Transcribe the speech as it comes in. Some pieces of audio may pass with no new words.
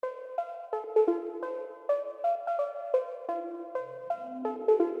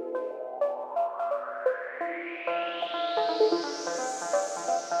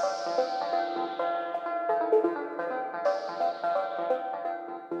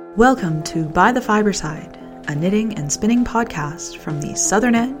Welcome to By the Fiberside, a knitting and spinning podcast from the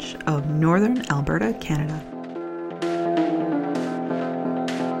southern edge of northern Alberta, Canada.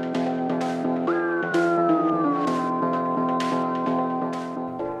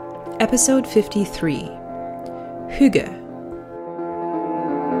 Episode 53, Hygge.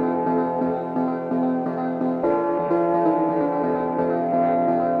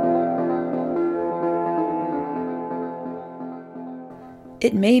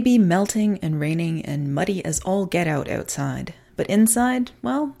 It may be melting and raining and muddy as all get out outside, but inside,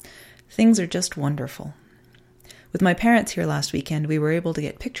 well, things are just wonderful. With my parents here last weekend, we were able to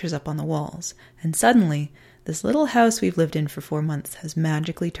get pictures up on the walls, and suddenly, this little house we've lived in for 4 months has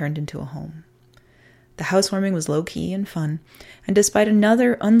magically turned into a home. The housewarming was low-key and fun, and despite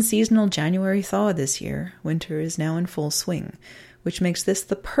another unseasonal January thaw this year, winter is now in full swing, which makes this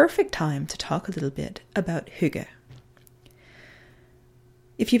the perfect time to talk a little bit about hygge.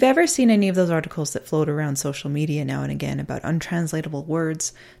 If you've ever seen any of those articles that float around social media now and again about untranslatable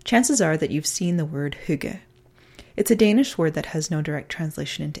words, chances are that you've seen the word hygge. It's a Danish word that has no direct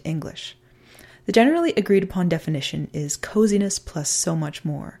translation into English. The generally agreed upon definition is coziness plus so much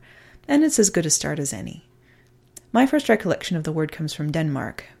more, and it's as good a start as any. My first recollection of the word comes from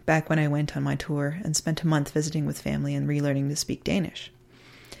Denmark, back when I went on my tour and spent a month visiting with family and relearning to speak Danish.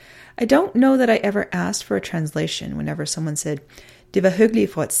 I don't know that I ever asked for a translation whenever someone said, "Det var hyggeligt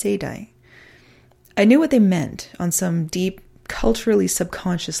for at se dig." I knew what they meant on some deep, culturally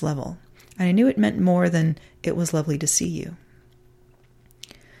subconscious level, and I knew it meant more than "it was lovely to see you."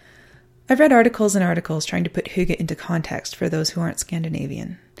 I've read articles and articles trying to put hygge into context for those who aren't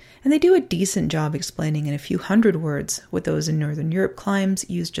Scandinavian, and they do a decent job explaining in a few hundred words what those in Northern Europe climes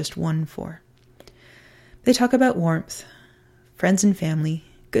use just one for. They talk about warmth, friends and family,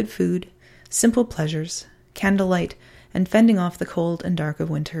 good food, simple pleasures, candlelight, and fending off the cold and dark of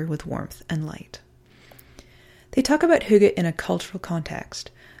winter with warmth and light. They talk about hygge in a cultural context,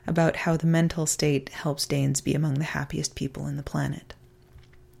 about how the mental state helps Danes be among the happiest people in the planet.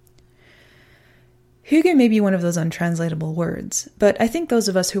 Hygge may be one of those untranslatable words, but I think those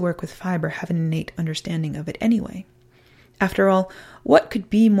of us who work with fiber have an innate understanding of it anyway. After all, what could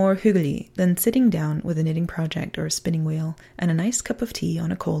be more hyggelig than sitting down with a knitting project or a spinning wheel and a nice cup of tea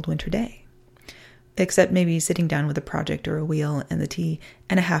on a cold winter day? Except maybe sitting down with a project or a wheel and the tea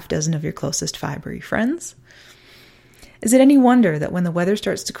and a half dozen of your closest fibery friends? Is it any wonder that when the weather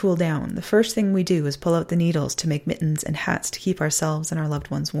starts to cool down, the first thing we do is pull out the needles to make mittens and hats to keep ourselves and our loved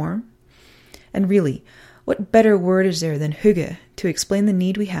ones warm? And really, what better word is there than hygge to explain the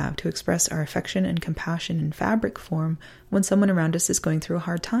need we have to express our affection and compassion in fabric form when someone around us is going through a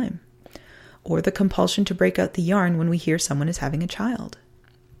hard time? Or the compulsion to break out the yarn when we hear someone is having a child?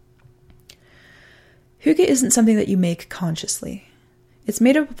 Hygge isn't something that you make consciously. It's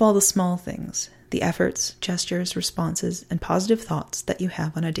made up of all the small things, the efforts, gestures, responses, and positive thoughts that you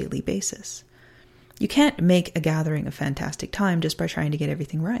have on a daily basis. You can't make a gathering a fantastic time just by trying to get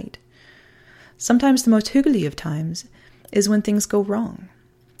everything right. Sometimes the most hyggelig of times is when things go wrong,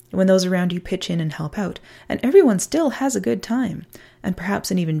 when those around you pitch in and help out, and everyone still has a good time, and perhaps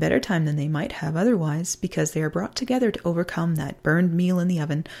an even better time than they might have otherwise because they are brought together to overcome that burned meal in the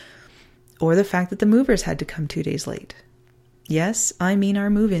oven, or the fact that the movers had to come 2 days late. Yes, I mean our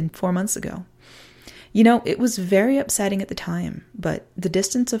move-in 4 months ago. You know, it was very upsetting at the time, but the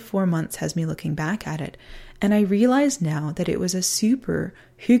distance of 4 months has me looking back at it, and I realize now that it was a super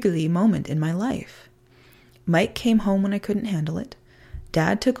hyggelig moment in my life. Mike came home when I couldn't handle it.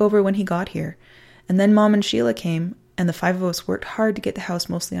 Dad took over when he got here, and then Mom and Sheila came, and the 5 of us worked hard to get the house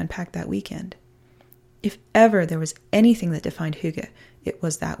mostly unpacked that weekend. If ever there was anything that defined hygge, it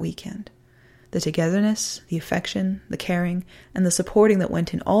was that weekend. The togetherness, the affection, the caring, and the supporting that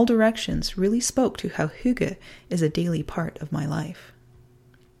went in all directions really spoke to how hygge is a daily part of my life.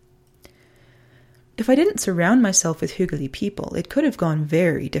 If I didn't surround myself with hyggelig people, it could have gone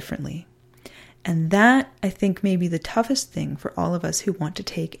very differently. And that, I think, may be the toughest thing for all of us who want to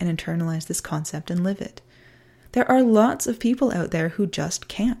take and internalize this concept and live it. There are lots of people out there who just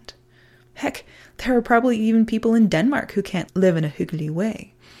can't. Heck, there are probably even people in Denmark who can't live in a hyggelig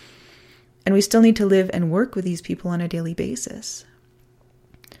way. And we still need to live and work with these people on a daily basis.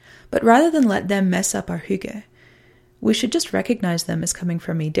 But rather than let them mess up our hygge, we should just recognize them as coming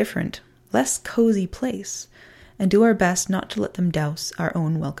from a different, less cozy place, and do our best not to let them douse our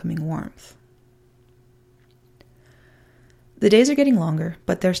own welcoming warmth. The days are getting longer,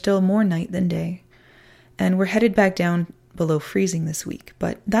 but there's still more night than day, and we're headed back down below freezing this week,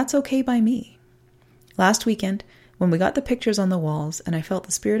 but that's okay by me. Last weekend, when we got the pictures on the walls and I felt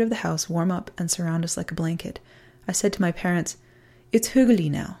the spirit of the house warm up and surround us like a blanket, I said to my parents, "It's hyggelig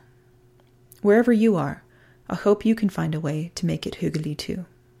now. wherever you are, I hope you can find a way to make it hygge too.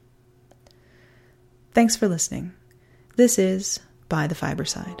 Thanks for listening. This is By the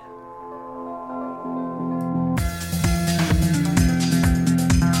Fiberside.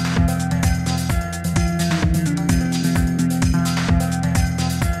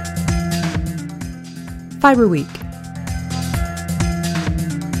 Fiber Week.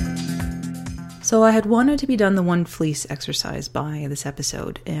 So I had wanted to be done the one fleece exercise by this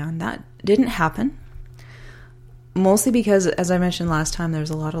episode, and that didn't happen. Mostly because, as I mentioned last time, there's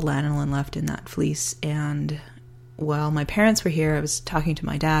a lot of lanolin left in that fleece, and while my parents were here, I was talking to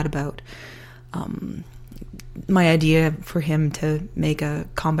my dad about my idea for him to make a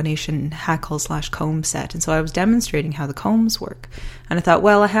combination hackle/comb set, and so I was demonstrating how the combs work, and I thought,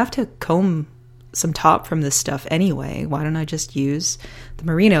 well, I have to comb some top from this stuff anyway. Why don't I just use the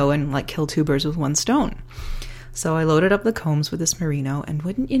merino and like kill two birds with one stone? So I loaded up the combs with this merino, and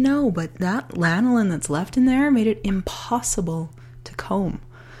wouldn't you know, but that lanolin that's left in there made it impossible to comb.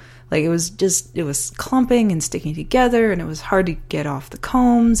 Like it was clumping and sticking together, and it was hard to get off the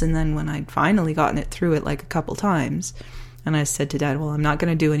combs. And then when I'd finally gotten it through it like a couple times, and I said to Dad, well, I'm not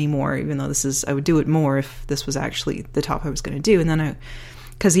going to do any more, even though I would do it more if this was actually the top I was going to do. And then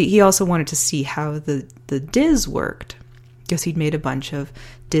because he also wanted to see how the diz worked, because he'd made a bunch of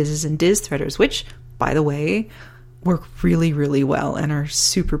dizes and diz threaders, which, by the way, work really, really well and are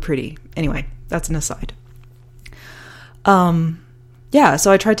super pretty. Anyway, that's an aside. Yeah,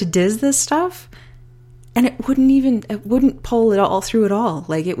 so I tried to diz this stuff, and it wouldn't pull it all through at all.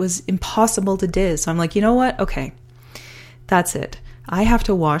 Like, it was impossible to diz. So I'm like, you know what? Okay, that's it. I have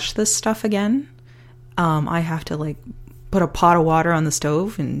to wash this stuff again. I have to like put a pot of water on the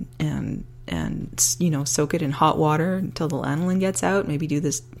stove and soak it in hot water until the lanolin gets out. Maybe do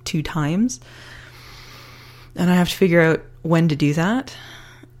this 2 times. And I have to figure out when to do that.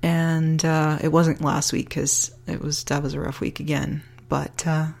 And it wasn't last week because that was a rough week again. But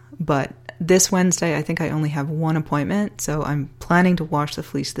this Wednesday, I think I only have one appointment, so I'm planning to wash the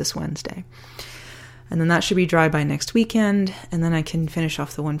fleece this Wednesday. And then that should be dry by next weekend, and then I can finish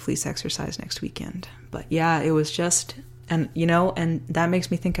off the one fleece exercise next weekend. But yeah, it was just, and that makes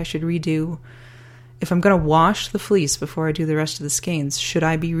me think I should redo, if I'm going to wash the fleece before I do the rest of the skeins, should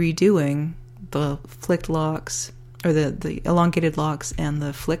I be redoing the flicked locks, or the elongated locks, and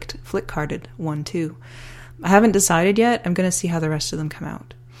the flick carded one too? I haven't decided yet. I'm going to see how the rest of them come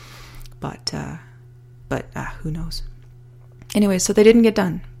out. But who knows? Anyway, so they didn't get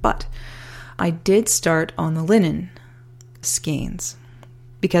done. But I did start on the linen skeins,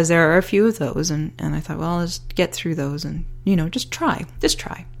 because there are a few of those, and I thought, well, I'll just get through those and, just try.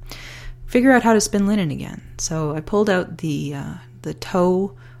 Figure out how to spin linen again. So I pulled out the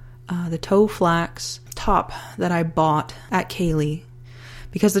toe flax top that I bought at Kaylee,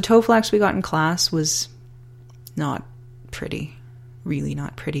 because the toe flax we got in class was not pretty, really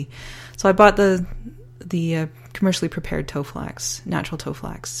not pretty. So I bought the commercially prepared toe flax, natural toe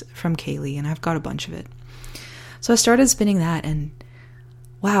flax from Kaylee, and I've got a bunch of it. So I started spinning that, and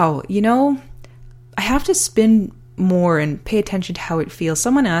wow, I have to spin more and pay attention to how it feels.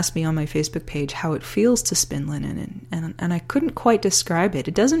 Someone asked me on my Facebook page how it feels to spin linen, and I couldn't quite describe it.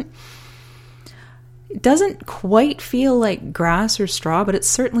 It doesn't quite feel like grass or straw, but it's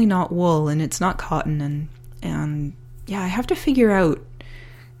certainly not wool, and it's not cotton, and yeah, I have to figure out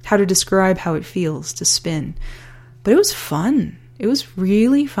how to describe how it feels to spin. But it was fun. It was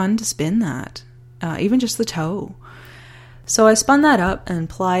really fun to spin that, even just the toe. So I spun that up and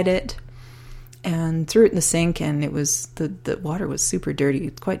plied it and threw it in the sink, and it was the water was super dirty.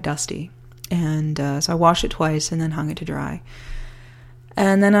 It's quite dusty. And so I washed it twice and then hung it to dry.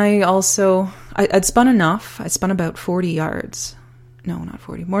 And then I'd spun enough. I spun about 40 yards. No, not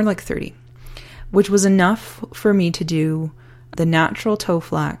 40, more like 30, which was enough for me to do the natural toe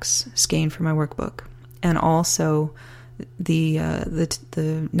flax skein for my workbook, and also the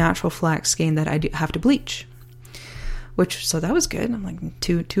natural flax skein that I have to bleach. So that was good. I'm like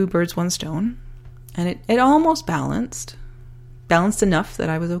two birds, one stone, and it almost balanced enough that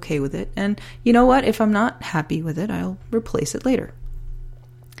I was okay with it. And you know what? If I'm not happy with it, I'll replace it later.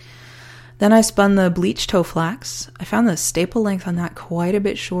 Then I spun the bleached toe flax. I found the staple length on that quite a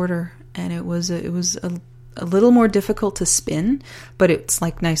bit shorter, and it was a little more difficult to spin, but it's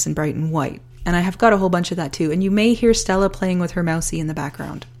like nice and bright and white. And I have got a whole bunch of that too. And you may hear Stella playing with her mousie in the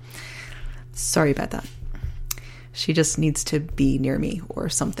background. Sorry about that. She just needs to be near me or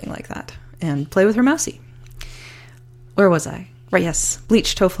something like that and play with her mousie. Where was I? Right, yes.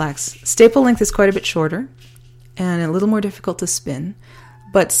 Bleached toe flax. Staple length is quite a bit shorter and a little more difficult to spin,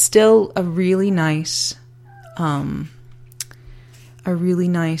 but still a really nice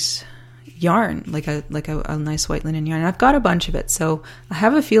yarn, like a nice white linen yarn. I've got a bunch of it, so I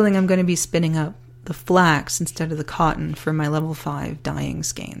have a feeling I'm going to be spinning up the flax instead of the cotton for my level 5 dyeing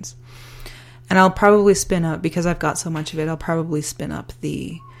skeins. And I'll probably spin up, because I've got so much of it, I'll probably spin up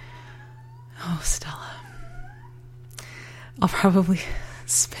I'll probably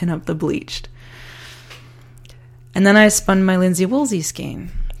spin up the bleached. And then I spun my Linsey Woolsey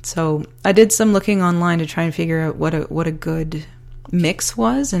skein. So I did some looking online to try and figure out what a good mix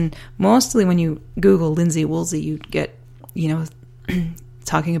was. And mostly when you Google Linsey Woolsey, you get,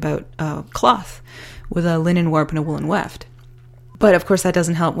 talking about cloth with a linen warp and a woolen weft. But of course that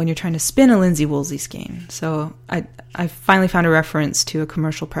doesn't help when you're trying to spin a Linsey Woolsey skein. So I finally found a reference to a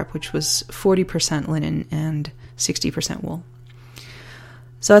commercial prep, which was 40% linen and 60% wool.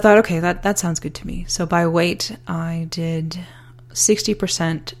 So I thought, okay, that sounds good to me. So by weight, I did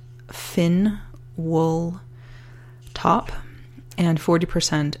 60% fin wool top and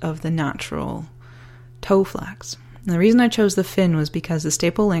 40% of the natural toe flax. And the reason I chose the fin was because the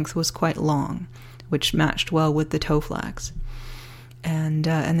staple length was quite long, which matched well with the toe flax. And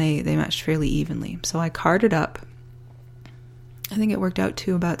they matched fairly evenly. So I carded up. I think it worked out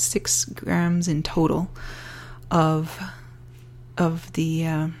to about 6 grams in total of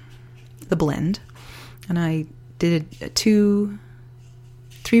the blend, and I did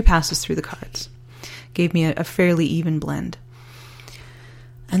 3 passes through the cards. Gave me a fairly even blend,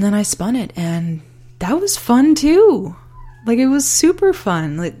 and then I spun it, and that was fun too. Like, it was super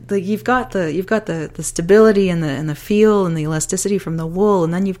fun. Like you've got the stability and the feel and the elasticity from the wool,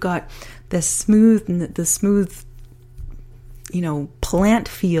 and then you've got the smooth plant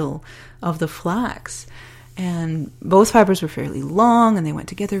feel of the flax. And both fibers were fairly long, and they went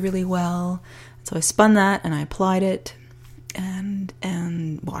together really well. So I spun that, and I applied it, and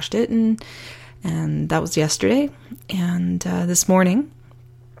washed it, and that was yesterday. And this morning,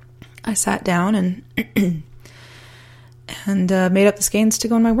 I sat down and made up the skeins to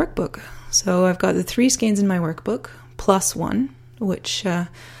go in my workbook. So I've got the 3 skeins in my workbook, plus 1, which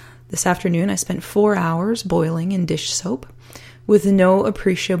this afternoon I spent 4 hours boiling in dish soap with no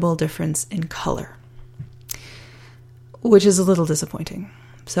appreciable difference in color, which is a little disappointing.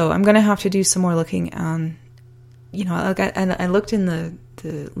 So I'm going to have to do some more looking on, I looked in the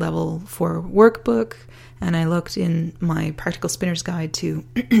level 4 workbook, and I looked in my practical spinner's guide to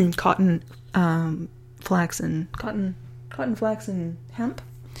cotton flax and hemp.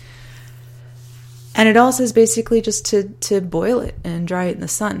 And it all says basically just to boil it and dry it in the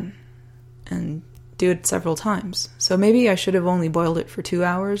sun and do it several times. So maybe I should have only boiled it for 2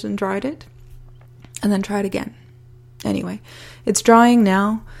 hours and dried it and then try it again. Anyway, it's drying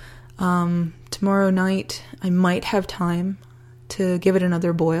now. Tomorrow night I might have time to give it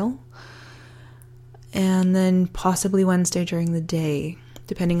another boil. And then possibly Wednesday during the day,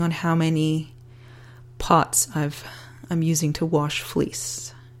 depending on how many pots I'm using to wash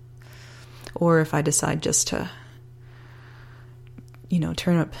fleece. Or if I decide just to,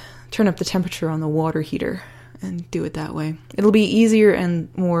 turn up the temperature on the water heater and do it that way. It'll be easier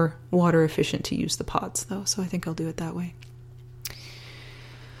and more water efficient to use the pots though, so I think I'll do it that way.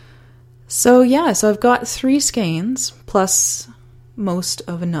 So I've got 3 skeins plus most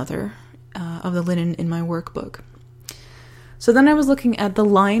of another of the linen in my workbook. So then I was looking at the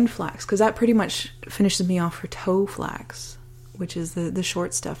line flax, because that pretty much finishes me off for toe flax, which is the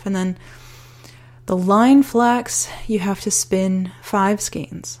short stuff. And then the line flax, you have to spin 5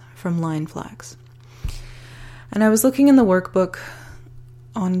 skeins from line flax. And I was looking in the workbook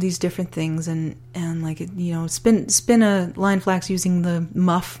on these different things and spin a line flax using the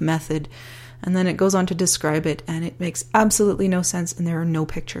muff method, and then it goes on to describe it, and it makes absolutely no sense, and there are no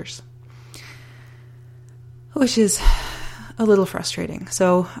pictures, which is a little frustrating.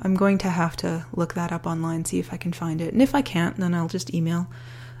 So I'm going to have to look that up online, see if I can find it. And if I can't, then I'll just email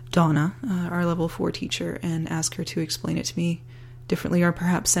Donna, our level 4 teacher, and ask her to explain it to me differently, or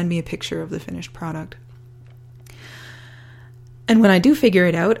perhaps send me a picture of the finished product. And when I do figure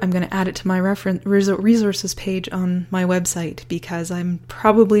it out, I'm going to add it to my resources page on my website, because I'm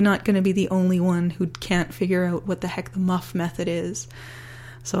probably not going to be the only one who can't figure out what the heck the muff method is.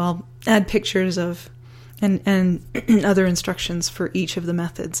 So I'll add pictures of and other instructions for each of the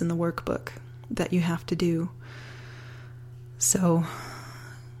methods in the workbook that you have to do. So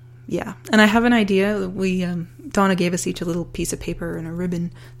yeah, and I have an idea. Donna gave us each a little piece of paper and a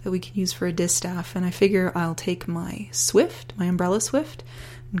ribbon that we can use for a distaff, and I figure I'll take my Swift, my umbrella Swift,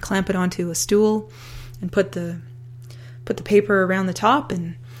 and clamp it onto a stool and put the paper around the top,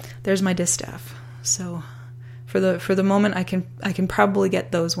 and there's my distaff. So for the moment, I can probably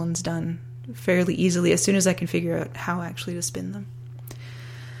get those ones done fairly easily as soon as I can figure out how actually to spin them.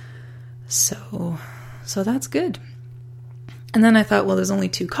 So that's good. And then I thought, well, there's only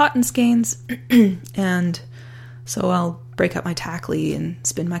 2 cotton skeins, and so I'll break up my tackly and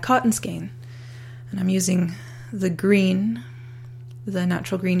spin my cotton skein. And I'm using the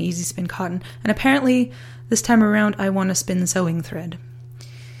natural green easy spin cotton. And apparently this time around I want to spin sewing thread,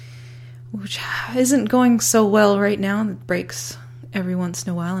 which isn't going so well right now. It breaks every once in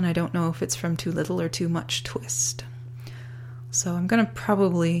a while, and I don't know if it's from too little or too much twist. So I'm going to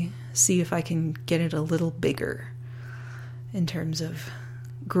probably see if I can get it a little bigger in terms of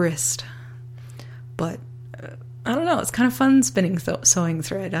grist. But I don't know, it's kind of fun spinning sewing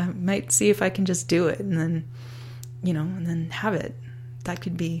thread. I might see if I can just do it and then, and then have it. That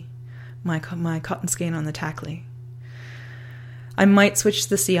could be my cotton skein on the tackly. I might switch to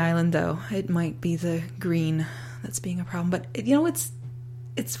the Sea Island though. It might be the green that's being a problem. But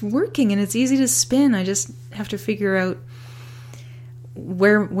it's working and it's easy to spin. I just have to figure out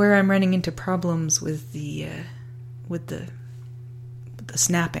where I'm running into problems with the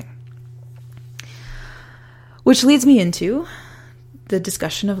snapping. Which leads me into the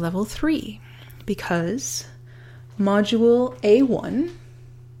discussion of level 3, because module A1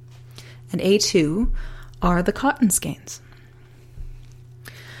 and A2 are the cotton skeins.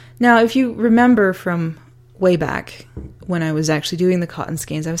 Now, if you remember from way back when I was actually doing the cotton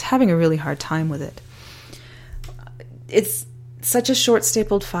skeins, I was having a really hard time with it. It's such a short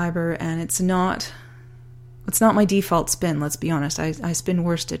stapled fiber, and it's not my default spin, let's be honest. I spin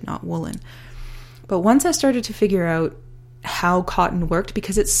worsted, not woolen. But once I started to figure out how cotton worked,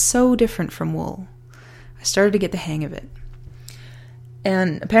 because it's so different from wool, I started to get the hang of it.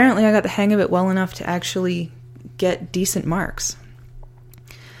 And apparently I got the hang of it well enough to actually get decent marks.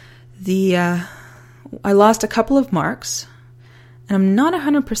 I lost a couple of marks, and I'm not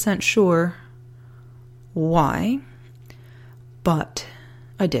 100% sure why, but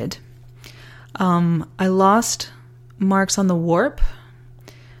I did. I lost marks on the warp.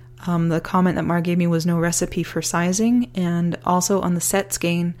 The comment that Mar gave me was no recipe for sizing, and also on the set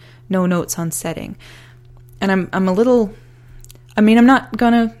skein, no notes on setting. And I'm a little, I'm not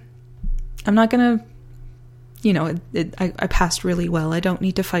gonna, I passed really well. I don't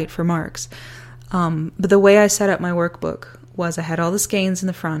need to fight for marks. But the way I set up my workbook was I had all the skeins in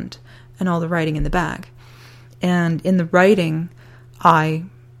the front and all the writing in the back. And in the writing, I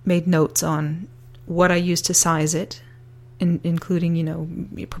made notes on what I used to size it,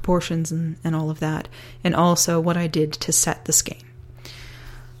 including, proportions and all of that, and also what I did to set the skein.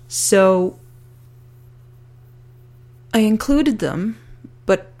 So I included them,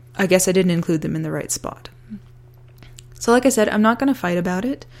 but I guess I didn't include them in the right spot. So like I said, I'm not going to fight about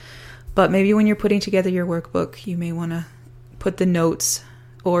it, but maybe when you're putting together your workbook, you may want to put the notes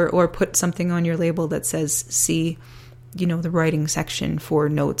or put something on your label that says see, the writing section for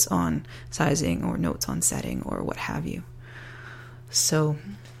notes on sizing or notes on setting or what have you. So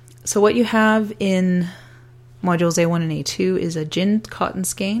what you have in modules A1 and A2 is a gin cotton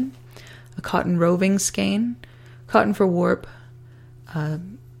skein, a cotton roving skein, cotton for warp,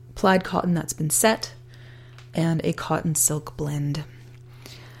 plaid cotton that's been set, and a cotton silk blend.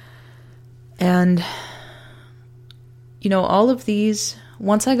 And, all of these,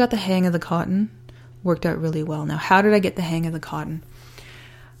 once I got the hang of the cotton, worked out really well. Now, how did I get the hang of the cotton?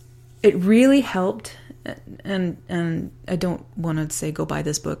 It really helped, and I don't want to say go buy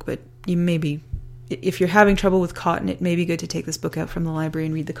this book, but if you're having trouble with cotton, it may be good to take this book out from the library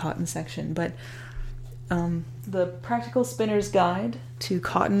and read the cotton section. But the Practical Spinner's Guide to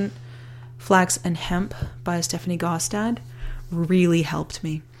Cotton, Flax, and Hemp by Stephanie Gostad really helped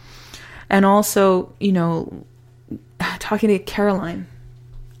me. And also, talking to Caroline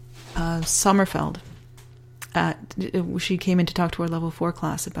Sommerfeld, she came in to talk to our level 4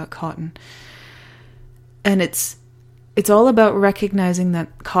 class about cotton. And it's all about recognizing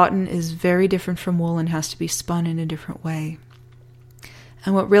that cotton is very different from wool and has to be spun in a different way.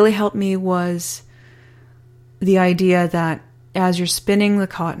 And what really helped me was the idea that as you're spinning the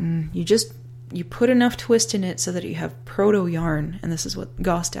cotton, you put enough twist in it so that you have proto yarn, and this is what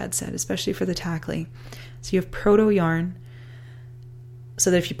Gostad said, especially for the tackly. So you have proto yarn, so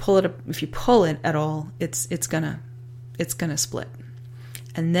that if you pull it at all, it's gonna split.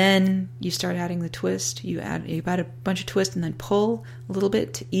 And then you start adding the twist. You add a bunch of twist and then pull a little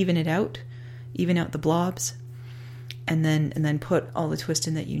bit to even it out, even out the blobs, and then put all the twist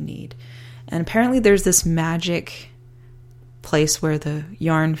in that you need. And apparently there's this magic place where the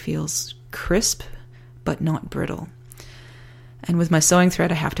yarn feels crisp but not brittle. And with my sewing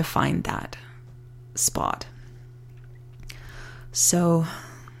thread, I have to find that spot. So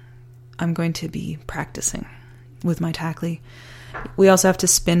I'm going to be practicing with my tackly. We also have to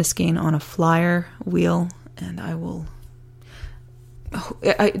spin a skein on a flyer wheel, and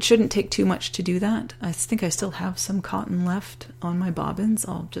it shouldn't take too much to do that. I think I still have some cotton left on my bobbins.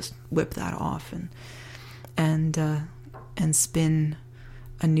 I'll just whip that off and spin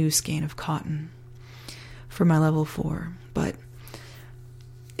a new skein of cotton for my level 4. But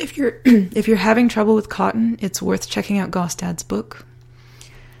if you're having trouble with cotton, it's worth checking out Gostad's book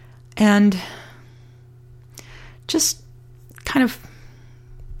and just kind of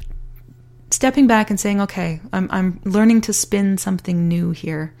stepping back and saying, okay, I'm learning to spin something new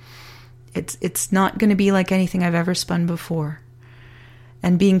here. It's not going to be like anything I've ever spun before.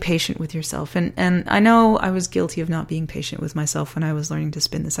 And being patient with yourself. And I know I was guilty of not being patient with myself when I was learning to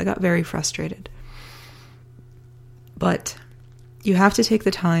spin this. I got very frustrated. But you have to take the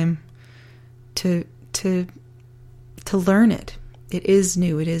time to learn it. It is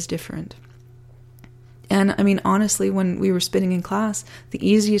new. It is different. And I mean, honestly, when we were spinning in class, the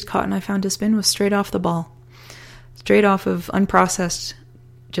easiest cotton I found to spin was straight off the ball. Straight off of unprocessed,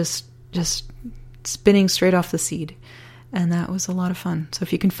 just spinning straight off the seed. And that was a lot of fun. So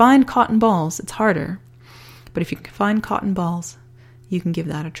if you can find cotton balls, it's harder. But if you can find cotton balls, you can give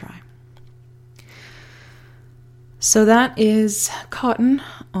that a try. So that is cotton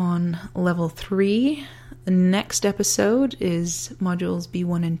on level 3. The next episode is modules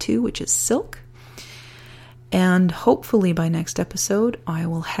B1 and 2, which is silk. And hopefully by next episode, I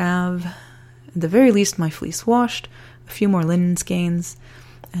will have, at the very least, my fleece washed, a few more linen skeins,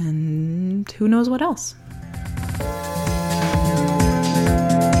 and who knows what else.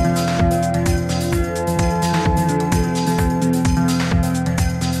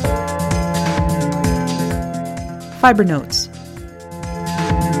 Fiber notes.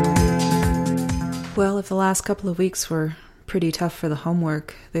 Well, if the last couple of weeks were pretty tough for the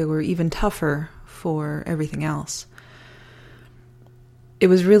homework, they were even tougher for everything else. It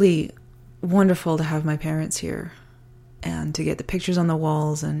was really wonderful to have my parents here and to get the pictures on the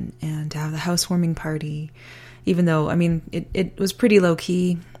walls and to have the housewarming party, even though, I mean, it was pretty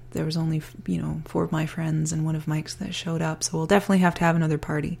low-key. There was only, 4 of my friends and one of Mike's that showed up, so we'll definitely have to have another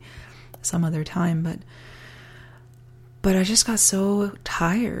party some other time, But I just got so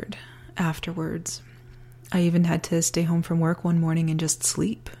tired afterwards. I even had to stay home from work one morning and just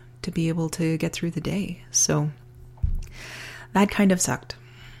sleep to be able to get through the day. So that kind of sucked.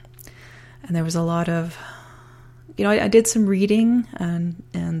 And there was a lot of, I did some reading,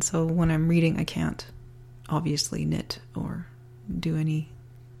 and so when I'm reading, I can't obviously knit or do any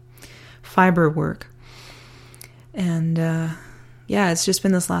fiber work. And it's just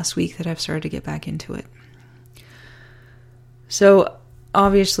been this last week that I've started to get back into it. So,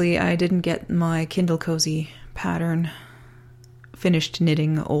 obviously, I didn't get my Kindle Cozy pattern finished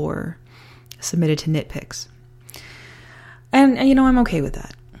knitting or submitted to KnitPicks. And I'm okay with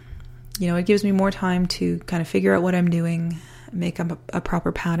that. It gives me more time to kind of figure out what I'm doing, make up a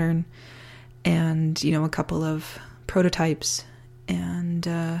proper pattern, and, a couple of prototypes, and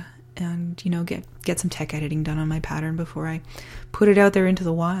get some tech editing done on my pattern before I put it out there into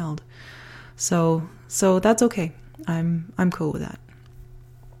the wild. So that's okay. I'm cool with that.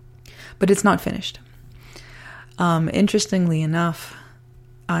 But it's not finished. Interestingly enough,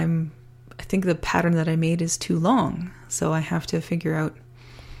 I think the pattern that I made is too long, so I have to figure out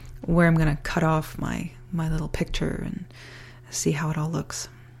where I'm going to cut off my little picture and see how it all looks.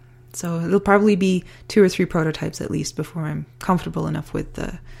 So it'll probably be 2 or 3 prototypes at least before I'm comfortable enough with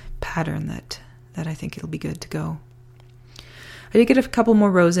the pattern that I think it'll be good to go. I did get a couple more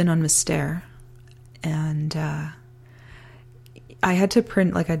rows in on Mystère, and I had to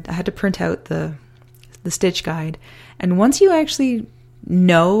print out the stitch guide. And once you actually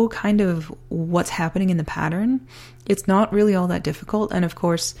know kind of what's happening in the pattern, it's not really all that difficult. And of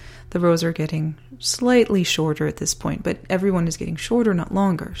course, the rows are getting slightly shorter at this point, but everyone is getting shorter, not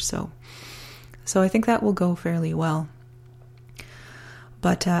longer. So I think that will go fairly well.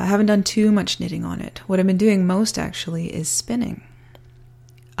 But I haven't done too much knitting on it. What I've been doing most actually is spinning.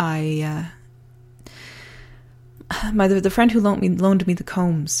 The friend who loaned me the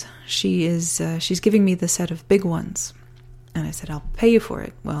combs, she's giving me the set of big ones, and I said, I'll pay you for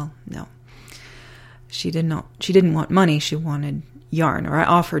it. Well, no, she didn't want money. She wanted yarn, or I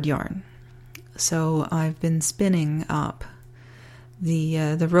offered yarn. So I've been spinning up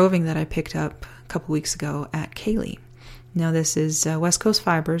the roving that I picked up a couple weeks ago at Kaylee. Now this is West Coast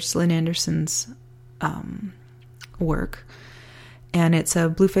Fibers, Lynn Anderson's work, and it's a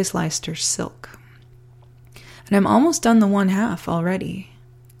Blueface Leicester silk. And I'm almost done the 1/2 already.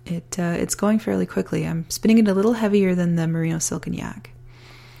 It's going fairly quickly. I'm spinning it a little heavier than the Merino Silk and Yak.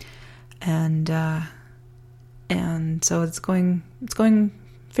 And And so it's going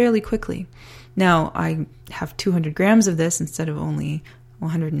fairly quickly. Now I have 200 grams of this instead of only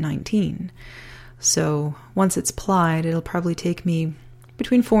 119. So once it's plied, it'll probably take me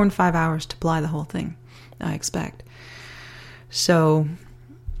between 4 and 5 hours to ply the whole thing, I expect. So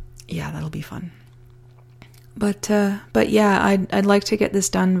yeah, that'll be fun. But yeah, I'd like to get this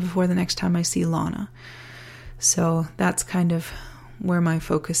done before the next time I see Lana. So that's kind of where my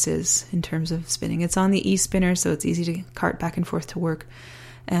focus is in terms of spinning. It's on the e-spinner, so it's easy to cart back and forth to work.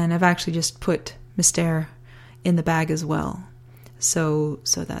 And I've actually just put Mystère in the bag as well, so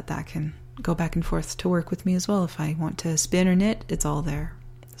that can go back and forth to work with me as well. If I want to spin or knit, it's all there.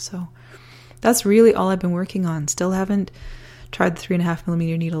 So that's really all I've been working on. Still haven't tried the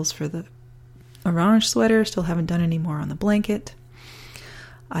 3.5mm needles for the orange sweater. Still haven't done any more on the blanket.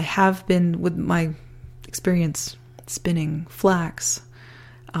 I have been, with my experience spinning flax,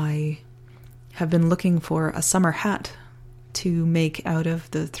 I have been looking for a summer hat to make out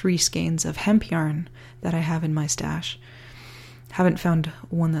of the 3 skeins of hemp yarn that I have in my stash. Haven't found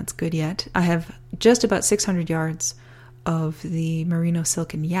one that's good yet. I have just about 600 yards of the merino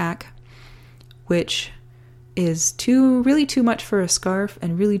silk and yak, which is really too much for a scarf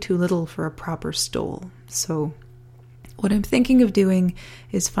and really too little for a proper stole. So what I'm thinking of doing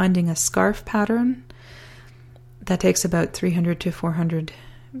is finding a scarf pattern that takes about 300 to 400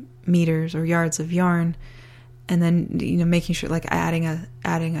 meters or yards of yarn, and then, you know, making sure, like adding a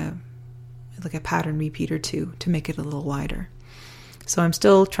like a pattern repeat or two to make it a little wider. So I'm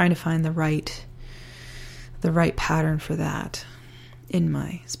still trying to find the right pattern for that in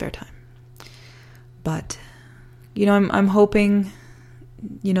my spare time. But, you know, I'm hoping,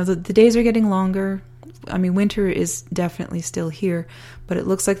 you know, the days are getting longer. I mean, winter is definitely still here, but it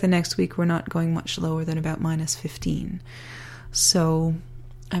looks like the next week we're not going much lower than about -15. So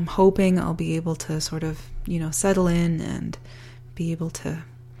I'm hoping I'll be able to sort of, you know, settle in and be able to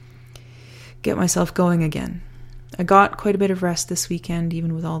get myself going again. I got quite a bit of rest this weekend,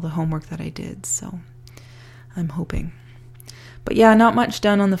 even with all the homework that I did, so I'm hoping. But yeah, not much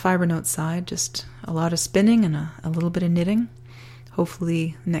done on the fiber note side, just a lot of spinning and a little bit of knitting.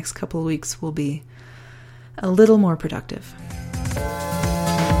 Hopefully the next couple of weeks will be a little more productive.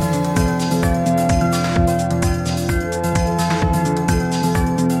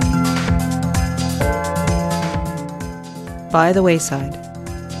 By the wayside.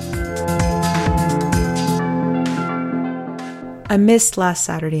 I missed last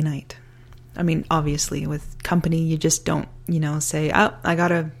Saturday night. I mean, obviously, with company, you just don't, you know, say, "Oh, I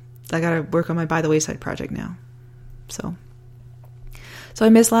gotta work on my By the Wayside project now." So I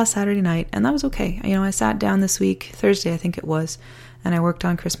missed last Saturday night, and that was okay. You know, I sat down this week, Thursday I think it was, and I worked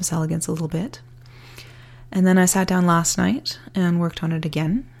on Christmas Elegance a little bit. And then I sat down last night and worked on it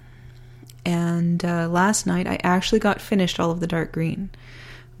again. And last night I actually got finished all of the dark green,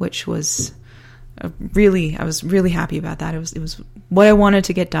 which was I was really happy about that. It was what I wanted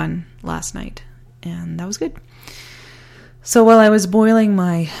to get done last night, and that was good. So while I was boiling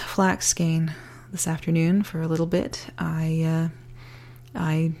my flax skein this afternoon for a little bit, I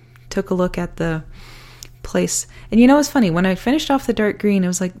took a look at the place. And you know, it's funny, when I finished off the dark green, it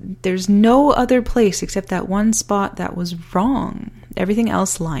was like there's no other place except that one spot that was wrong. Everything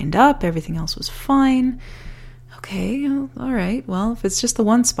else lined up, everything else was fine. Okay, all right, well, if it's just the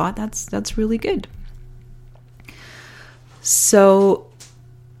one spot, that's really good. So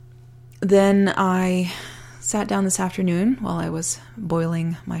then I sat down this afternoon while I was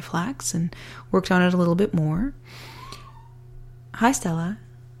boiling my flax and worked on it a little bit more. Hi, Stella.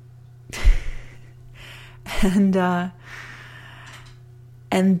 And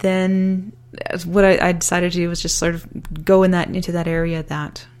then what I decided to do was just sort of go into that area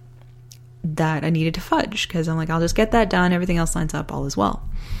that I needed to fudge, because I'm like, I'll just get that done, everything else lines up, all is well.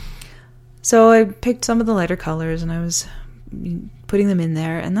 So I picked some of the lighter colors and I was putting them in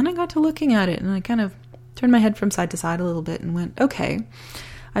there, and then I got to looking at it and I kind of turned my head from side to side a little bit and went, okay,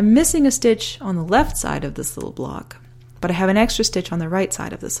 I'm missing a stitch on the left side of this little block, but I have an extra stitch on the right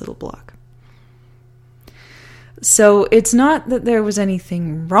side of this little block. So it's not that there was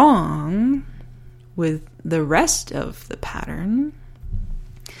anything wrong with the rest of the pattern.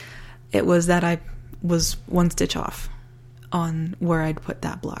 It was that I was one stitch off on where I'd put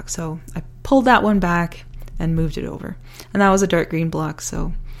that block. So I pulled that one back and moved it over. And that was a dark green block,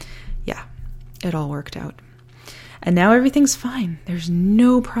 so yeah, it all worked out. And now everything's fine. There's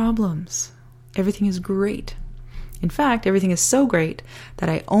no problems. Everything is great. In fact, everything is so great that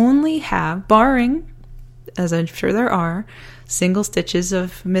I only have, barring, as I'm sure there are, single stitches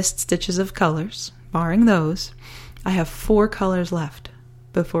of missed stitches of colors, barring those, I have 4 colors left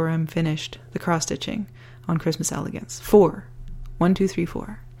before I'm finished the cross stitching on Christmas Elegance. 4. 1, 2, 3,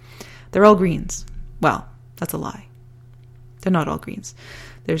 4. They're all greens. Well, that's a lie. They're not all greens.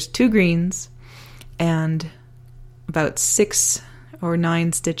 There's 2 greens and about 6 or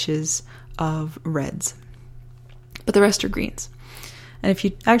 9 stitches of reds. But the rest are greens. And if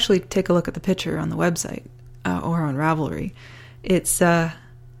you actually take a look at the picture on the website or on Ravelry, it's there's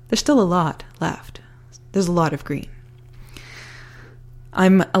still a lot left. There's a lot of green.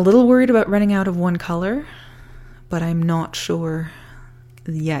 I'm a little worried about running out of one color, but I'm not sure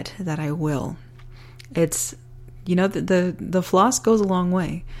yet that I will. It's, the floss goes a long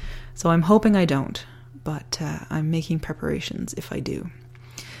way, so I'm hoping I don't, but I'm making preparations if I do.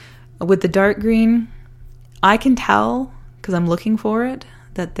 With the dark green, I can tell, because I'm looking for it,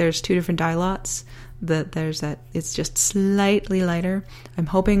 that there's 2 different dye lots, that it's just slightly lighter. I'm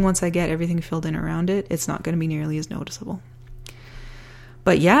hoping once I get everything filled in around it, it's not going to be nearly as noticeable.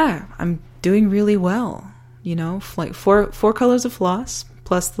 But yeah, I'm doing really well, like 4 colors of floss,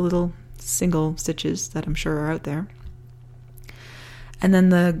 plus the little single stitches that I'm sure are out there. And then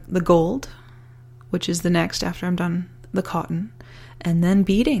the gold, which is the next after I'm done the cotton, and then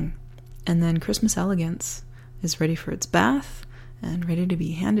beading. And then Christmas Elegance is ready for its bath and ready to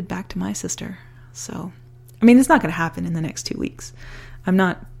be handed back to my sister. So, it's not going to happen in the next 2 weeks.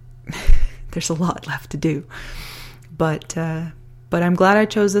 There's a lot left to do. But I'm glad I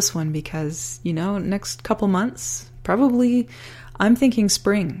chose this one because, next couple months, probably, I'm thinking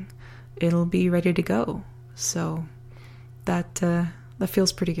spring, it'll be ready to go. So that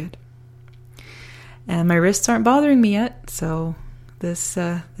feels pretty good. And my wrists aren't bothering me yet, so this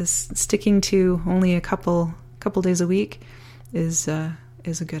sticking to only a couple days a week is a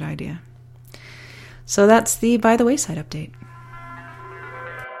good idea. So that's the By the Wayside update.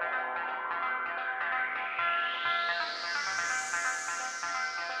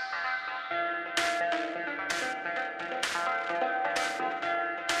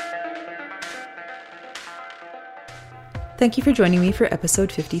 Thank you for joining me for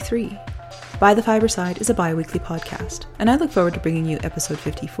episode 53. By the Fiberside is a bi-weekly podcast, and I look forward to bringing you episode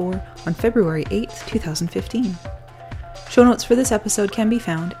 54 on February 8th, 2015. Show notes for this episode can be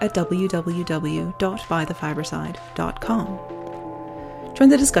found at www.bythefiberside.com. Join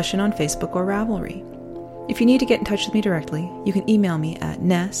the discussion on Facebook or Ravelry. If you need to get in touch with me directly, you can email me at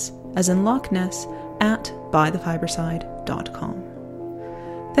ness, as in Loch Ness, at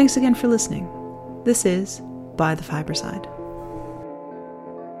bythefiberside.com. Thanks again for listening. This is By the Fiberside.